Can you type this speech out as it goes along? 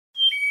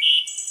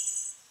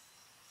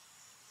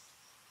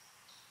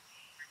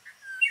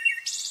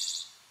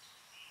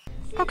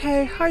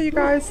Okay, hi you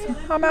guys.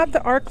 I'm at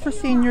the Arc for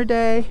Senior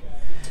Day.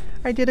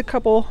 I did a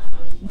couple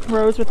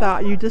rows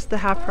without you, just the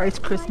half price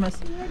Christmas.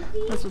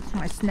 This was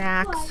my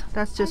snacks.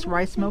 That's just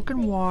rice, milk,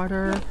 and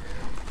water,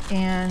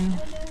 and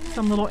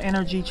some little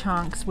energy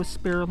chunks with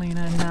spirulina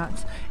and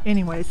nuts.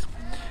 Anyways,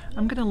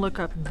 I'm gonna look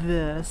up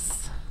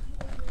this.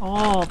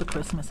 All the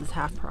Christmas is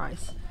half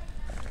price.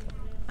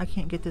 I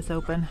can't get this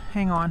open.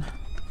 Hang on.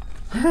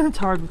 It's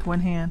hard with one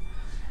hand.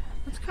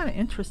 That's kind of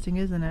interesting,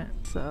 isn't it?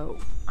 So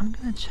I'm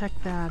gonna check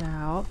that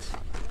out.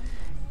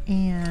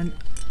 And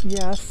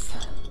yes,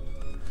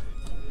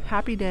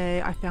 happy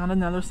day. I found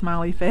another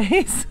smiley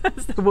face.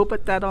 So we'll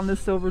put that on the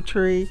silver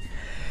tree.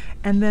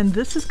 And then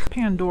this is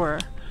Pandora.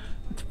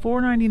 It's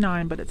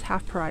 $4.99, but it's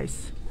half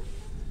price.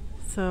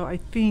 So I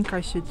think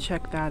I should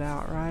check that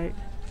out, right?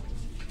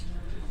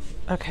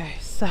 Okay,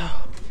 so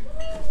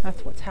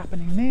that's what's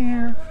happening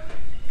there.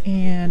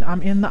 And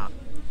I'm in the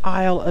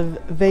aisle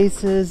of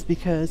vases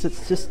because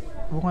it's just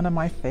one of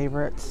my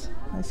favorites.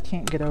 I just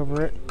can't get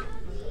over it.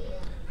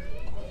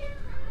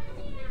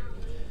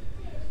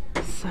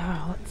 So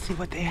let's see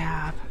what they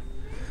have.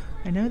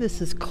 I know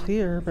this is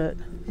clear, but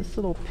this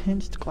little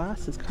pinched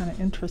glass is kind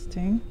of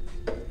interesting.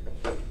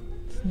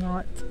 It's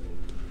not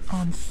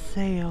on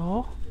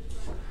sale.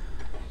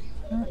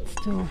 That's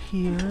still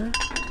here.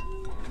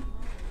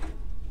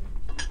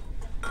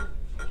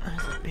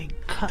 There's a big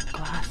cut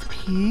glass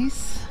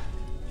piece.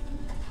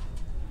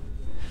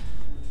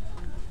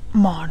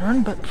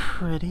 Modern but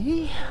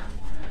pretty.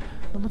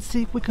 But let's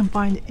see if we can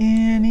find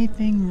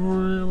anything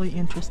really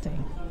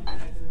interesting.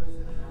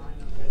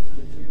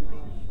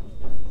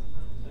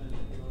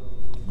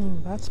 Oh,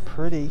 that's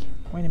pretty.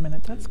 Wait a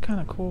minute, that's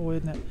kind of cool,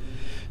 isn't it?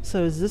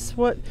 So is this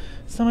what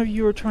some of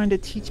you are trying to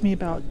teach me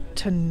about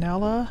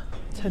Tonella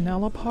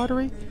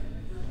pottery?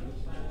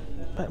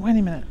 But wait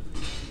a minute,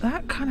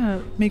 that kind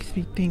of makes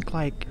me think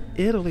like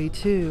Italy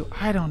too.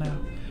 I don't know.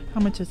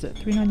 How much is it?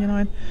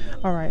 $3.99?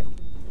 All right.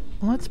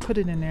 Let's put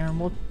it in there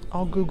and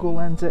I'll Google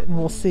Lens it and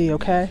we'll see,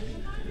 okay?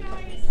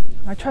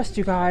 I trust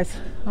you guys.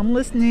 I'm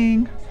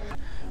listening.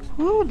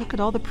 Ooh, look at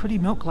all the pretty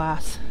milk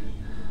glass.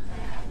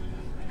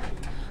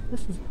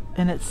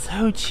 And it's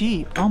so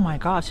cheap. Oh my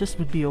gosh, this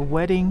would be a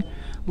wedding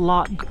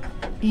lot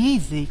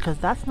easy because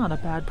that's not a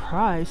bad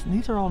price. And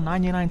these are all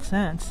 99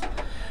 cents.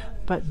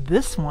 But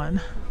this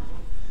one,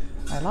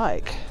 I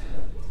like.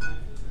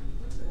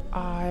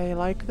 I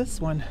like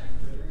this one.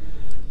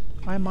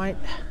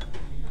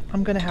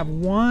 I'm gonna have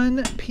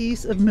one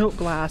piece of milk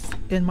glass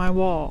in my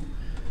wall.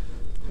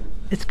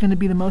 It's gonna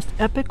be the most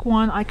epic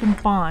one I can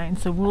find,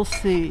 so we'll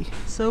see.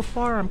 So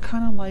far, I'm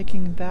kind of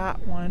liking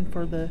that one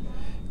for the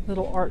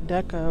little Art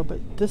Deco,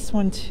 but this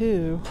one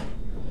too.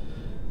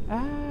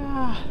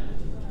 I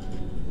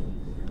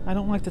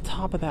don't like the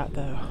top of that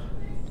though.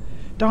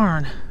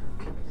 Darn.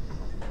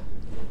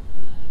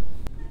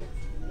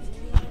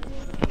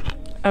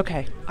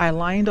 Okay, I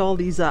lined all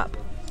these up.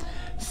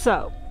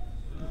 So,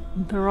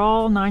 they're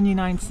all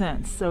 99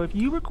 cents. So if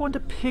you were going to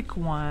pick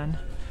one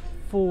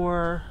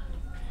for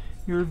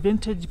your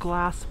vintage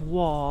glass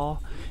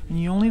wall and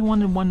you only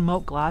wanted one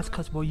milk glass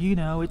because, well, you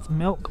know, it's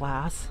milk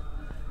glass,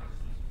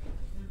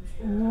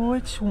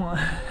 which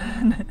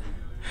one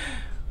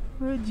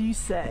would you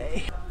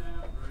say?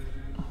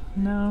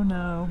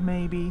 No,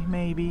 maybe,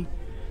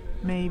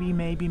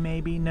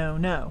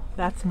 no,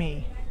 that's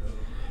me.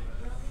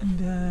 And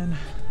then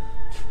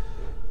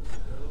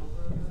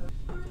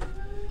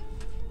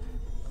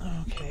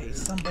okay,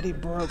 somebody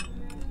broke.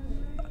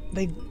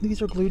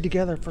 These are glued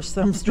together for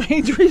some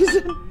strange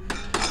reason.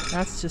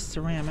 That's just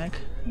ceramic.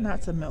 And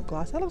that's a milk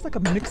glass. That looks like a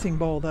mixing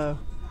bowl though.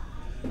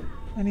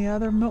 Any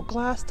other milk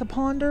glass to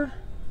ponder?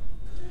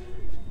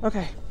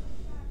 Okay.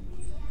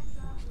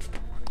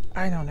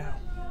 I don't know.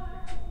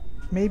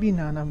 Maybe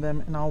none of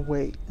them, and I'll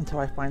wait until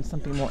I find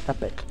something more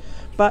epic.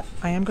 But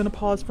I am going to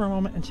pause for a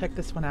moment and check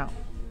this one out.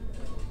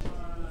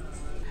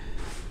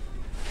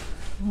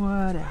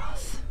 What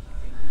else?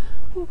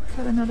 Ooh, is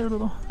that another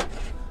little...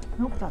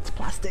 Nope, that's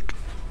plastic.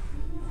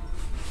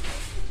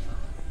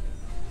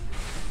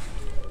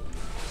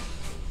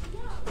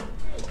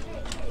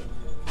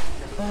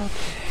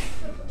 Okay.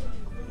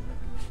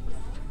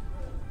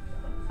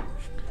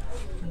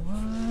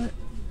 What?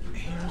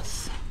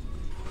 Here's...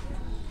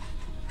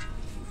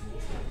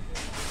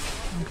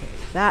 Okay,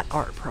 that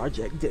art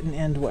project didn't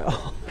end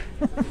well.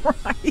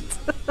 Right?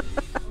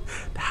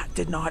 That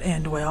did not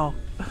end well.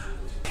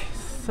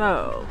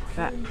 So,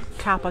 that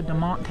Kappa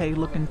Diamante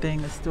looking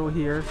thing is still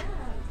here.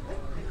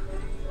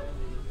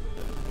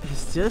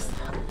 It's just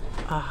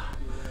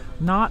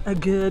not a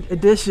good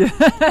edition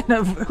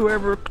of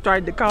whoever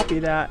tried to copy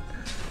that.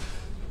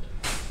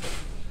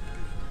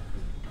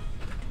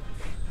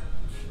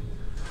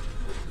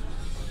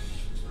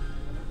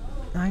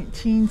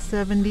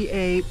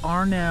 $1978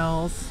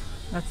 Arnell's.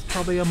 That's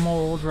probably a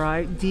mold,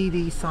 right? Dee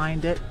Dee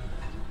signed it.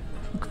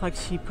 Looks like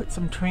she put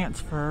some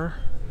transfer.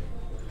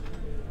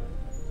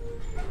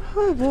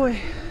 Oh boy.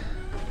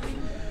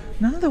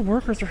 None of the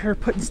workers are here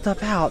putting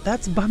stuff out.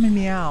 That's bumming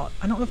me out.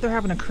 I don't know if they're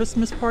having a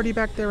Christmas party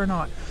back there or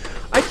not.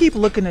 I keep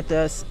looking at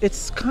this.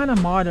 It's kind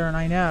of modern,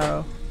 I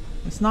know.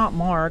 It's not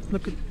marked.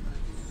 Look at,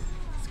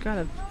 it's got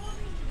a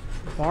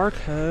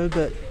barcode,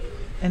 but,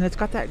 and it's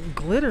got that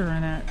glitter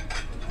in it.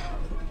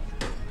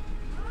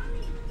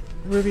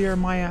 Riviera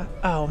Maya.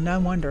 Oh, no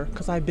wonder,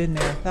 because I've been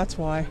there. That's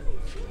why.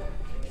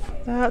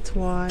 That's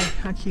why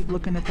I keep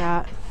looking at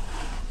that,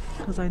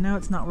 because I know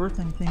it's not worth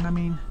anything. I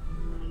mean,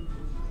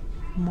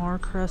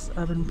 Marcrest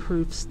oven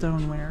proof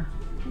stoneware.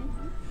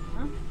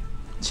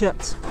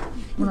 Chips.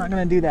 We're not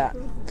going to do that.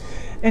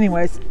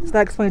 Anyways, so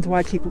that explains why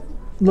I keep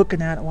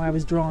looking at it, why I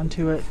was drawn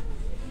to it.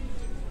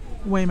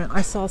 Wait a minute,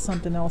 I saw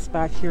something else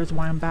back here is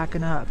why I'm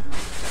backing up.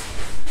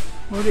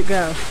 Where'd it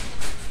go?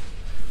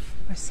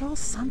 I saw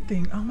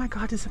something. Oh my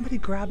God, did somebody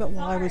grab it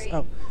while I was,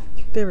 oh,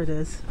 there it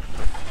is.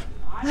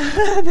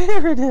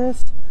 There it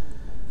is.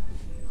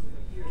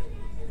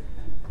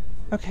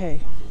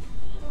 Okay.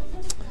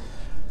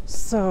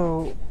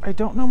 So, I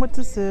don't know what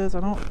this is.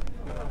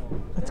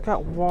 It's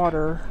got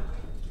water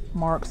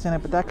marks in it,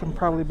 but that can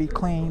probably be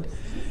cleaned.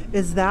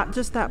 Is that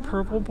just that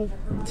purple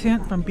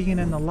tint from being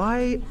in the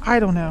light? I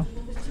don't know.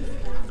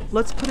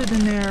 Let's put it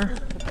in there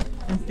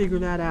and figure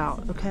that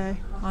out, okay?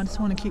 I just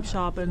want to keep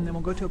shopping, and then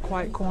we'll go to a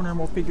quiet corner and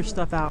we'll figure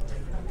stuff out.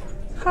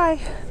 Hi.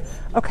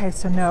 Okay,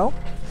 so no,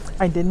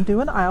 I didn't do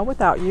an aisle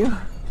without you.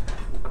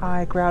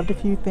 I grabbed a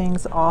few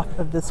things off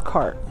of this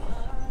cart.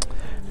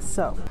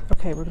 So,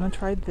 okay, we're gonna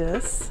try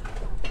this.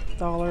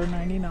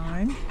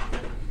 $1.99.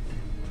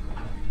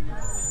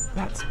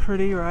 That's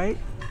pretty, right?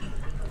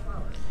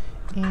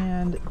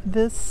 And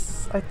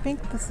this, I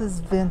think this is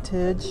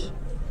vintage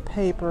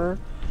paper,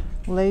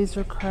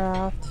 laser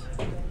craft,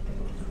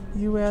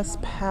 US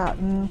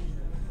patent.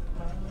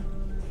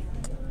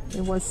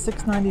 It was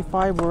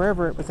 $6.95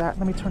 wherever it was at.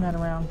 Let me turn that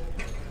around.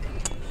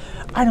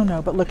 I don't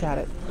know, but look at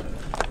it.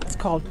 It's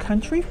called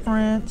Country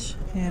French,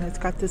 and it's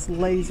got this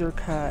laser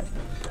cut.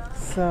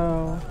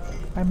 So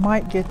I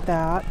might get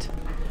that.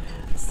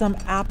 Some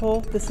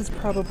Apple. This is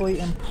probably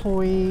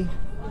employee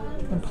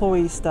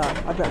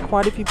stuff. I've got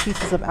quite a few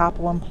pieces of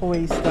Apple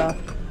employee stuff.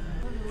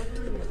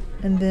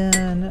 And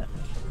then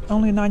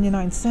only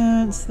 99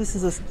 cents. This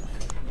is a,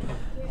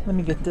 let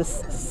me get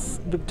this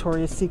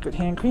Victoria's Secret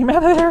hand cream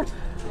out of there.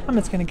 I'm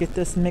just going to get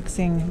this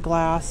mixing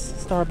glass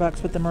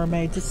Starbucks with the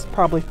mermaid, just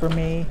probably for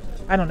me.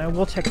 I don't know,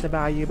 we'll check the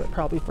value, but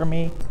probably for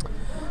me.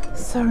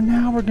 So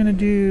now we're going to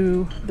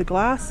do the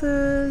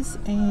glasses,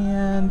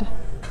 and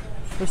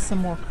there's some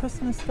more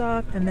Christmas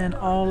stuff, and then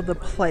all of the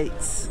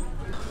plates.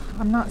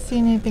 I'm not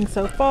seeing anything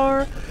so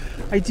far.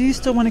 I do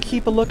still want to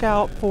keep a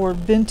lookout for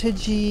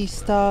vintagey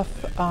stuff.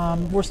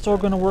 We're still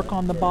going to work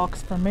on the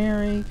box for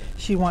Mary.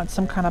 She wants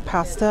some kind of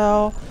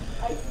pastel.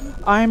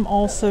 I'm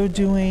also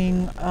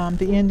doing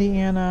the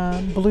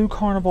Indiana Blue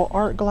Carnival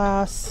Art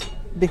Glass,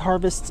 the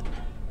Harvest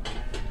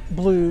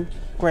Blue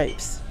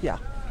grapes. Yeah,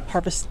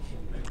 Harvest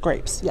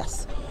grapes,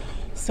 yes.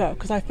 So,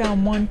 because I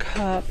found one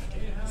cup,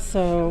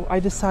 so I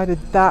decided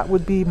that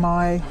would be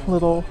my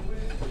little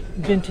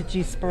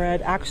vintagey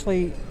spread.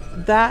 Actually,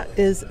 that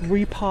is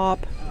repop,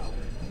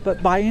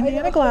 but by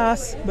Indiana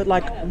Glass, but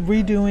like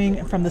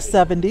redoing from the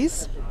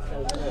 70s.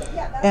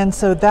 And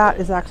so that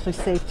is actually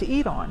safe to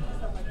eat on.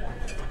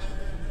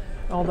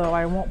 Although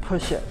I won't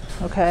push it,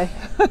 okay?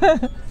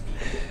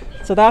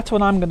 So that's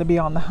what I'm going to be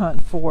on the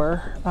hunt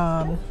for.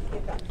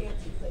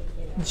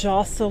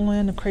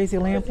 Jocelyn, a crazy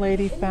lamp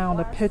lady,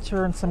 found a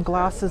picture and some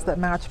glasses that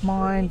match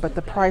mine, but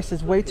the price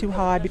is way too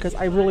high because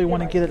I really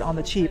want to get it on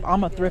the cheap.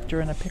 I'm a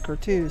thrifter and a picker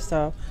too,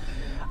 so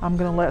I'm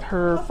going to let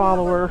her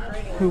follower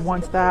who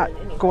wants that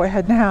go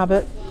ahead and have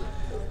it.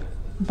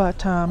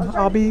 But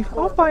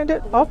I'll find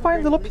it. I'll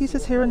find little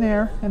pieces here and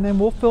there, and then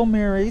we'll fill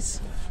Mary's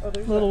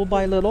little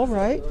by little,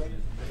 right?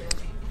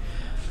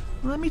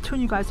 Let me turn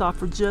you guys off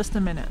for just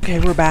a minute. Okay,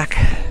 we're back.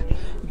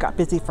 Got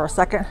busy for a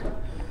second.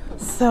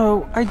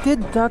 So I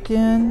did duck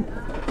in.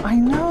 I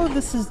know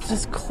this is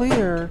just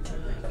clear.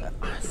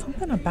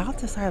 Something about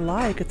this I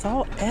like. It's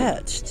all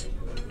etched.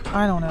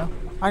 I don't know.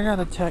 I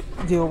gotta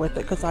deal with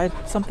it because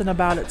something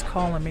about it's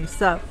calling me.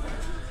 So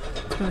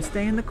it's gonna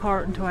stay in the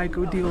cart until I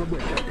go deal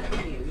with it.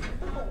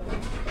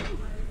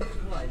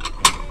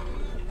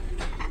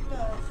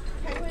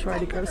 Try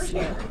to go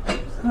slow.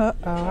 Uh-oh,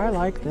 I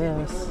like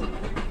this.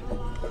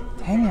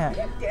 Dang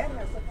it.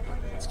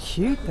 It's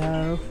cute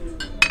though.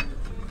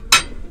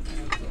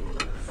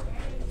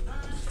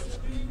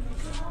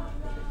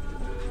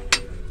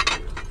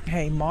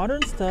 Hey,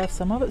 modern stuff,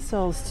 some of it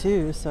sells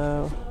too,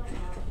 so.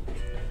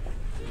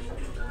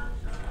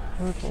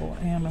 Purple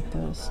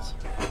amethyst.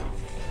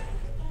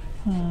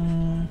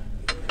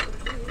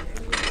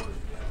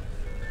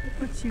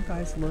 Let you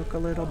guys look a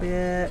little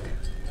bit.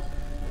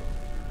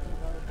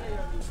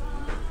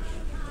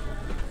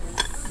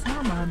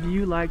 Some of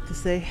you like to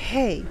say,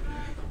 hey,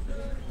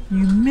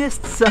 you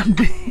missed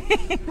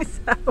something.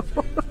 So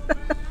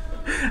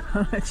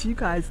I'll let you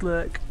guys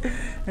look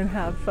and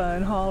have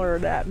fun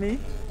hollering at me.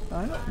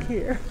 I don't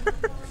care.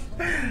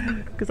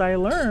 Because I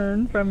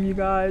learned from you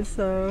guys.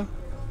 So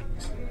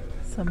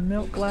some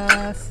milk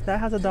glass.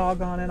 That has a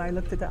dog on it. I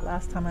looked at that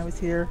last time I was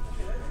here.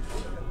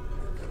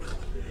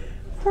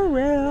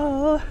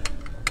 Corelle.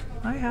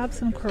 I have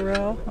some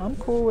Corelle. I'm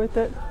cool with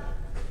it.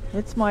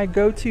 It's my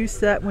go-to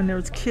set when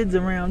there's kids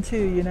around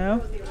too, you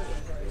know?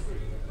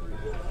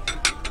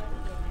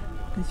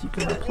 Because you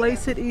can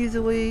replace it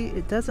easily.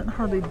 It doesn't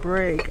hardly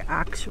break,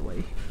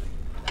 actually.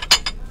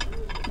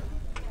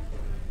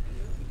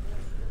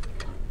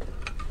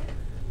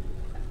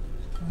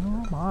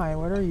 Oh my,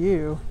 what are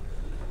you?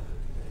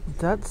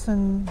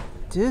 Datsun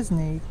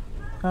Disney.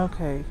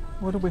 Okay,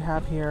 what do we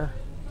have here?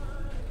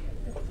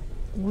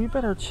 We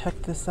better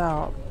check this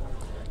out.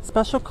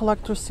 Special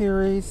Collector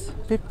Series,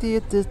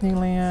 50th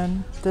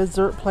Disneyland,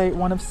 Dessert Plate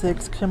 1 of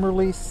 6,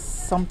 Kimberly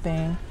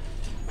something,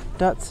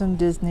 Datsun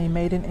Disney,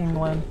 made in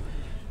England.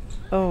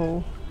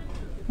 Oh,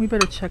 we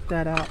better check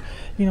that out.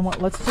 You know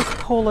what, let's just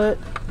pull it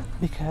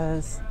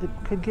because it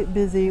could get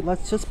busy.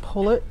 Let's just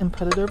pull it and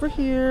put it over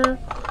here.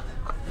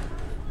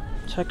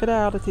 Check it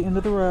out at the end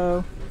of the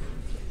row.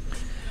 I'm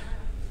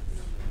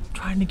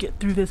trying to get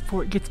through this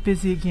before it gets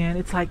busy again.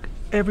 It's like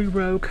every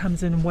row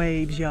comes in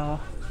waves,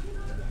 y'all.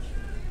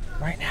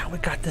 Right now we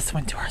got this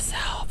one to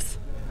ourselves.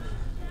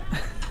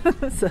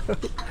 So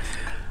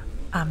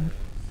I'm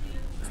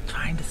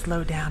trying to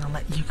slow down and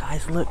let you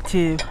guys look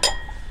too.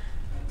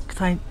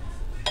 Cause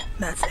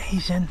that's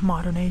Asian,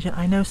 modern Asian.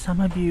 I know some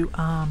of you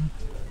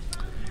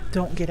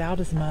don't get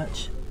out as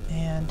much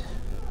and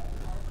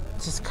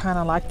just kind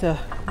of like to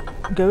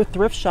go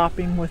thrift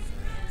shopping with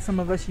some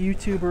of us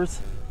YouTubers.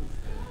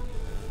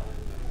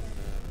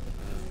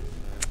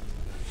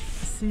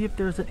 See if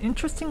there's an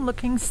interesting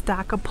looking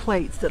stack of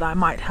plates that I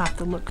might have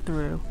to look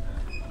through.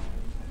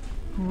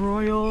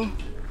 Royal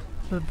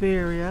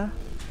Bavaria.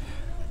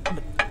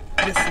 But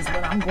this is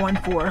what I'm going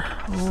for.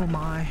 Oh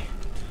my.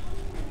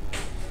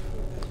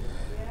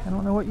 I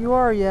don't know what you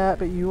are yet,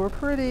 but you are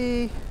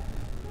pretty.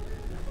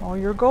 All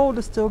your gold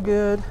is still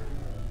good.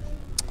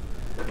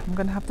 I'm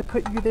gonna have to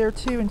put you there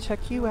too and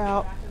check you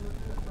out.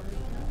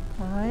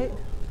 Alright.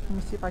 Let me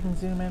see if I can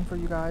zoom in for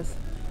you guys.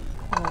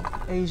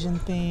 Asian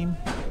theme.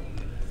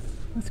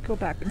 Let's go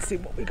back and see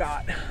what we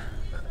got.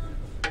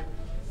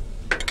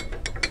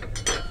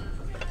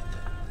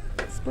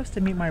 I'm supposed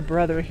to meet my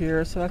brother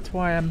here, so that's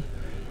why I'm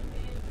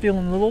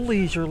feeling a little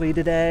leisurely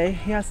today.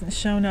 He hasn't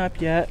shown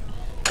up yet.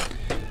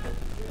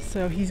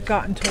 So he's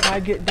got until I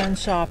get done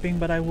shopping,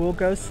 but I will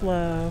go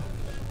slow.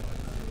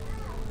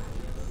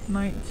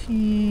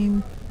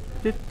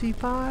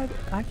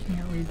 1955? I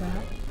can't read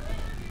that.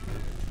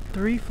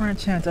 3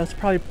 French hens. That's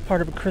probably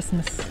part of a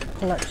Christmas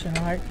collection,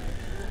 right?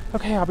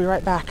 Okay, I'll be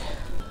right back.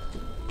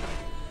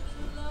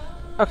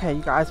 Okay,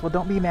 you guys, well,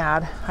 don't be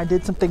mad. I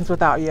did some things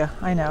without you.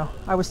 I know.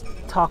 I was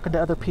talking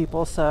to other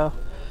people, so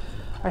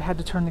I had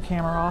to turn the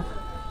camera off.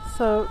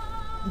 So,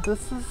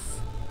 this is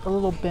a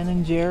little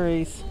Ben &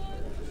 Jerry's.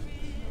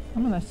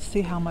 I'm going to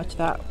see how much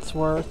that's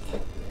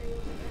worth.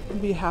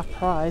 It'll be half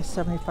price,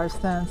 75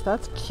 cents.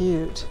 That's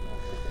cute.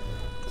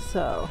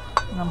 So,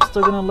 and I'm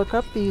still going to look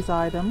up these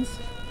items.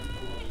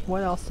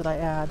 What else did I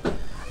add?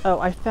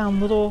 Oh, I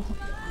found a little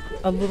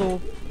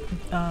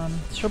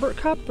sherbet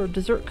cup or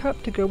dessert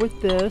cup to go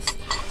with this,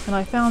 and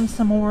I found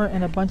some more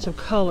in a bunch of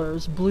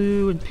colors,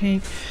 blue and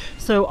pink.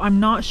 So I'm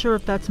not sure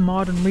if that's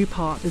modern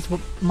repot is what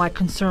my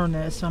concern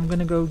is, so I'm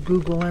gonna go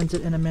Google Lens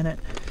it in a minute.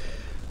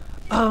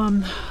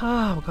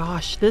 Oh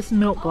gosh, this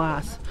milk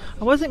glass,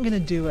 I wasn't gonna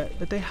do it,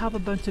 but they have a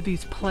bunch of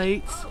these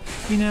plates,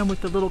 you know,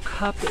 with the little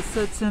cup that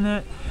sits in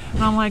it,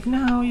 and I'm like,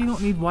 no, you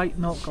don't need white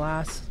milk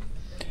glass.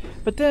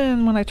 But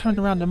then when I turned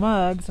around to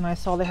mugs and I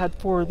saw they had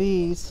 4 of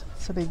these,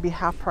 so they'd be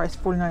half price,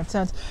 49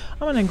 cents.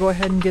 I'm gonna go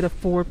ahead and get a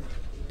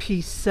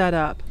 4-piece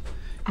setup.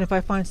 And if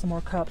I find some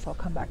more cups, I'll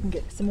come back and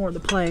get some more of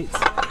the plates.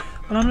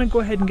 But I'm gonna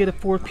go ahead and get a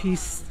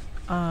 4-piece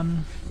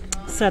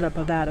setup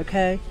of that,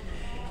 okay?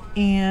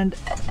 And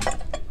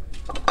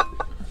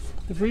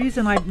the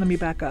reason let me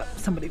back up.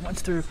 Somebody went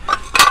through.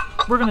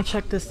 We're gonna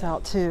check this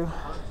out too.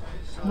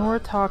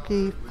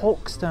 Noritake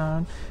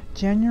Folkstone,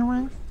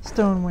 genuine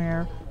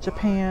stoneware,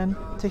 Japan,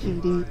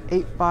 Tahiti,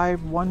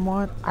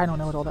 8511. I don't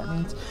know what all that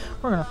means.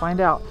 We're gonna find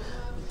out.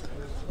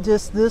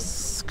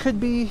 This could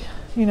be,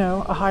 you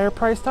know, a higher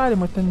priced item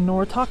within the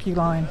Noritake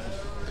line.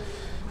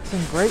 It's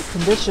in great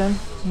condition,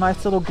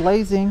 nice little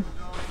glazing.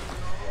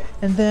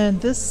 And then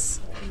this,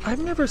 I've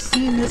never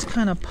seen this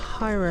kind of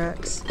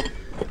Pyrex.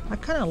 I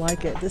kind of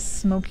like it, this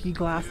smoky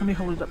glass. Let me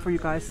hold it up for you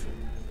guys.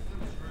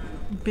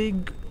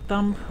 Big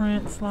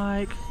thumbprints,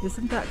 like,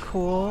 isn't that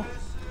cool?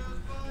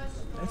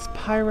 It's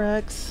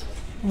Pyrex.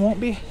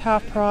 Won't be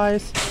half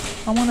price.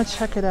 I want to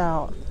check it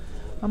out.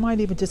 I might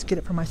even just get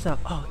it for myself.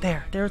 Oh,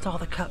 there's all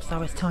the cups I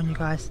was telling you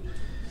guys.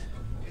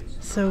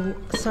 So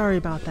sorry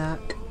about that,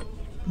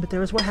 but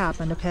there's what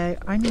happened. Okay,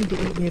 I need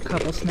to eat me a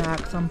couple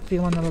snacks. I'm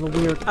feeling a little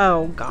weird.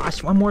 Oh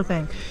gosh, one more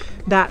thing.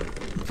 That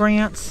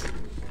France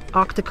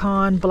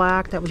Octacon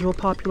black that was real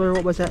popular.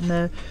 What was that in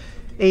the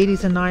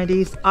 80s and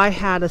 90s? I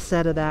had a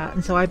set of that,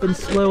 and so I've been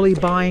slowly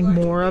buying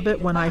more of it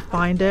when I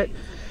find it.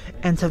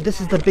 And so this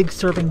is the big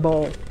serving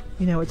bowl.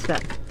 You know, it's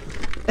that.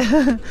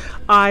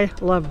 I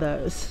love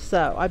those.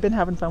 So I've been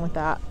having fun with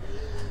that.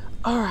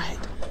 All right.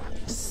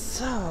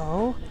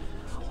 So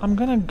I'm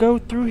going to go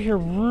through here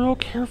real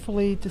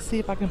carefully to see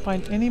if I can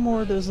find any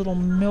more of those little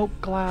milk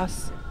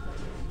glass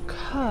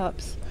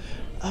cups.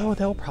 Oh,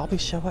 they'll probably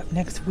show up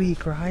next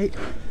week, right?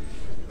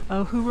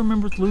 Oh, who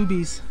remembers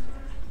Luby's?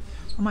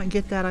 I might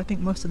get that. I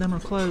think most of them are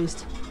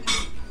closed.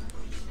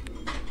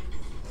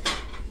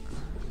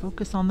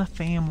 Focus on the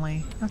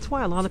family. That's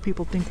why a lot of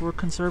people think we're a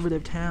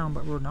conservative town,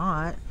 but we're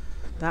not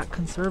that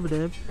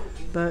conservative.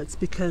 But it's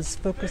because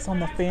Focus on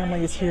the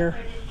Family is here.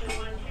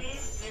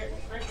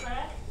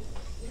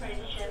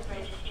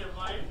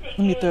 Let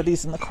me throw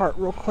these in the cart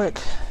real quick.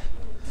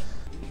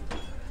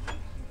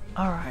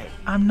 Alright,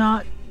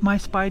 my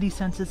spidey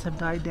senses have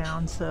died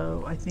down,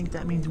 so I think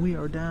that means we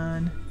are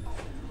done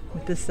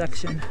with this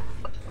section.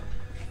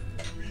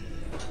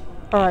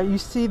 Alright, you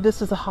see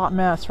this is a hot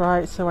mess,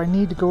 right? So I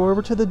need to go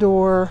over to the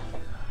door.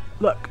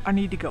 Look, I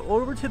need to go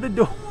over to the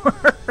door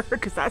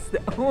because that's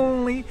the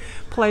only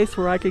place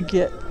where I could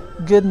get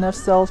good enough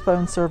cell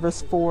phone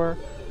service for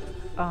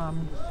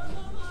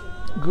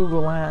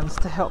Google Lens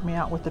to help me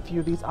out with a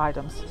few of these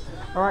items.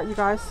 Alright, you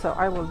guys, so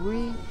I will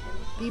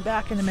be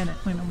back in a minute.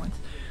 Wait a minute.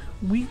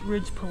 Wheat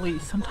Ridge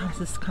Police. Sometimes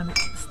this kind of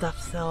stuff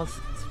sells.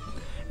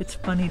 It's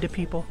funny to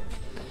people.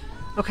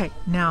 Okay,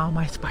 now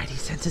my spidey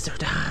senses are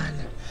done.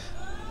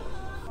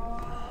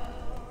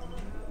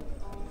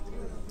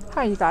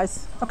 Hi, you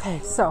guys. Okay,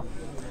 so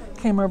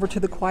came over to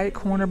the quiet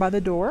corner by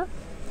the door.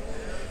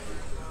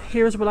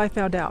 Here's what I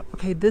found out.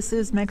 Okay, this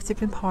is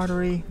Mexican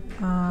pottery.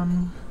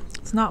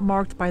 It's not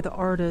marked by the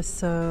artist,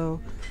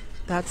 so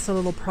that's a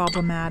little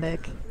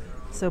problematic.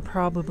 So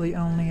probably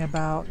only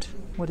about,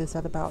 what is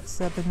that, about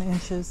 7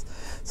 inches?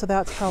 So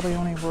that's probably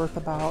only worth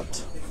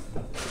about,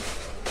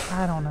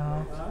 I don't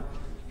know,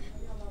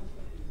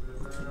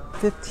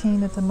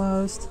 15 at the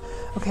most.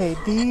 Okay,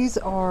 these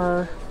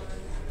are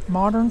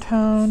Modern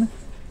Tone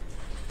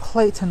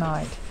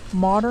Platonite.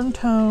 Modern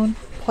Tone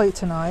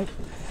Platonite,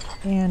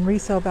 and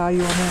resale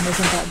value on them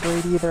isn't that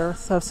great either.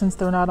 So since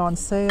they're not on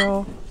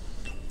sale,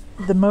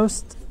 the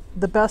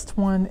best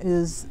one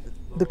is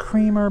the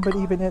creamer, but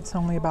even it's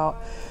only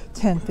about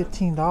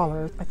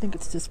 $10-15. I think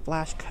it's just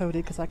flash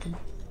coated because I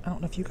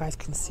don't know if you guys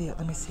can see it.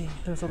 Let me see.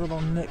 There's a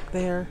little nick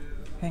there.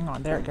 Hang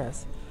on, there it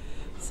goes.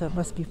 So it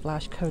must be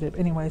flash coated.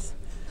 Anyways,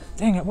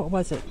 dang it, what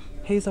was it?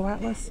 Hazel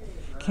Atlas?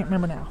 Can't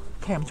remember now.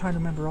 Okay, I'm trying to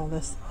remember all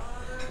this.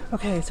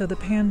 Okay, so the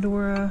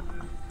Pandora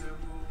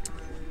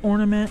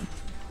ornament,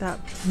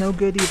 that's no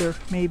good either.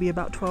 Maybe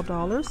about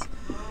 $12.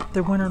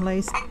 The Winter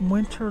Lace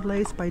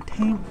by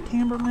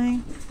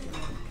Tamberlane.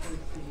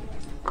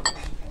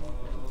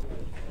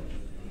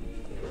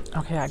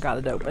 Okay, I got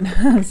it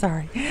open.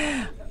 Sorry.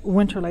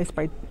 Winter Lace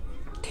by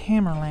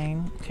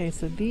Tamerlane. Okay,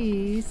 so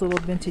these little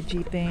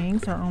vintagey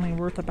things are only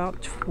worth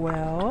about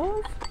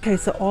 $12. Okay,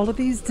 so all of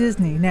these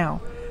Disney.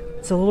 Now,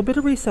 it's a little bit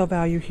of resale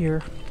value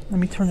here. Let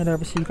me turn it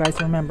over so you guys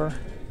remember.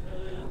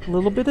 A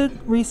little bit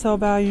of resale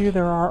value.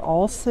 There are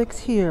all 6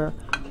 here,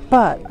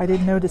 but I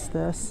didn't notice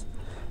this.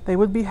 They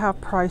would be half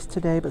price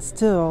today, but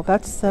still,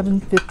 that's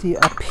 $7.50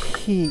 a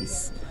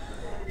piece.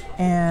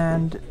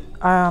 And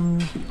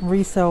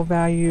resale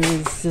value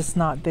is just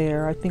not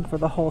there. I think for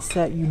the whole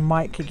set you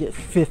could get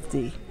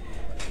 $50.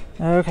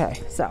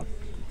 Okay, so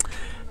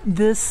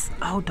this,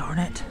 oh darn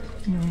it,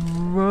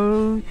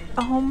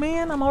 oh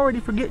man, I'm already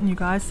forgetting, you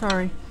guys,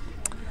 sorry.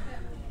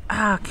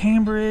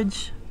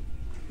 Cambridge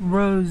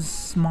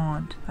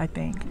Rosemont, I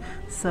think.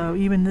 So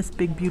even this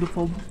big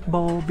beautiful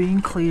bowl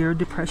being clear,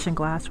 depression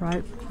glass,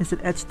 right? Is it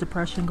etched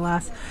depression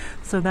glass?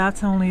 So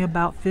that's only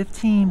about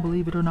 $15,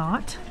 believe it or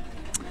not.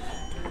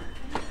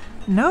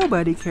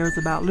 Nobody cares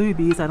about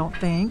Luby's, I don't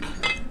think.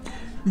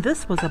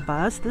 This was a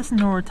bust. This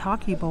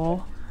Noritake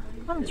bowl,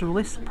 I was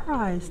really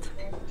surprised.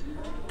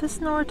 This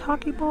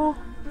Noritake bowl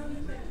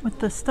with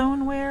the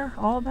stoneware,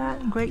 all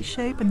that in great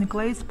shape, and the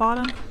glazed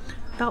bottom,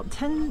 about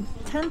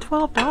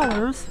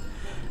 $12.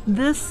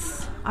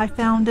 This, I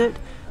found it.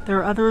 There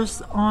are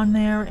others on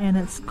there, and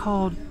it's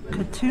called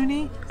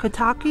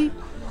Kataki.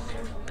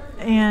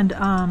 And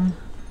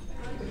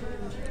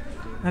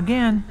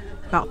again,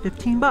 about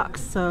 $15.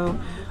 So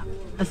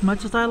as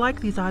much as I like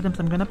these items,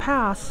 I'm gonna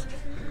pass.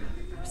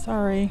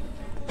 Sorry.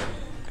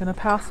 Gonna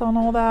pass on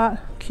all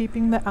that.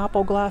 Keeping the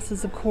apple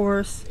glasses, of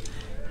course.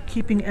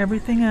 Keeping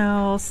everything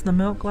else. The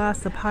milk glass,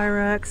 the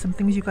Pyrex, some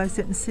things you guys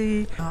didn't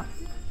see.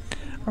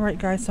 Alright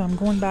guys, so I'm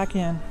going back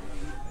in.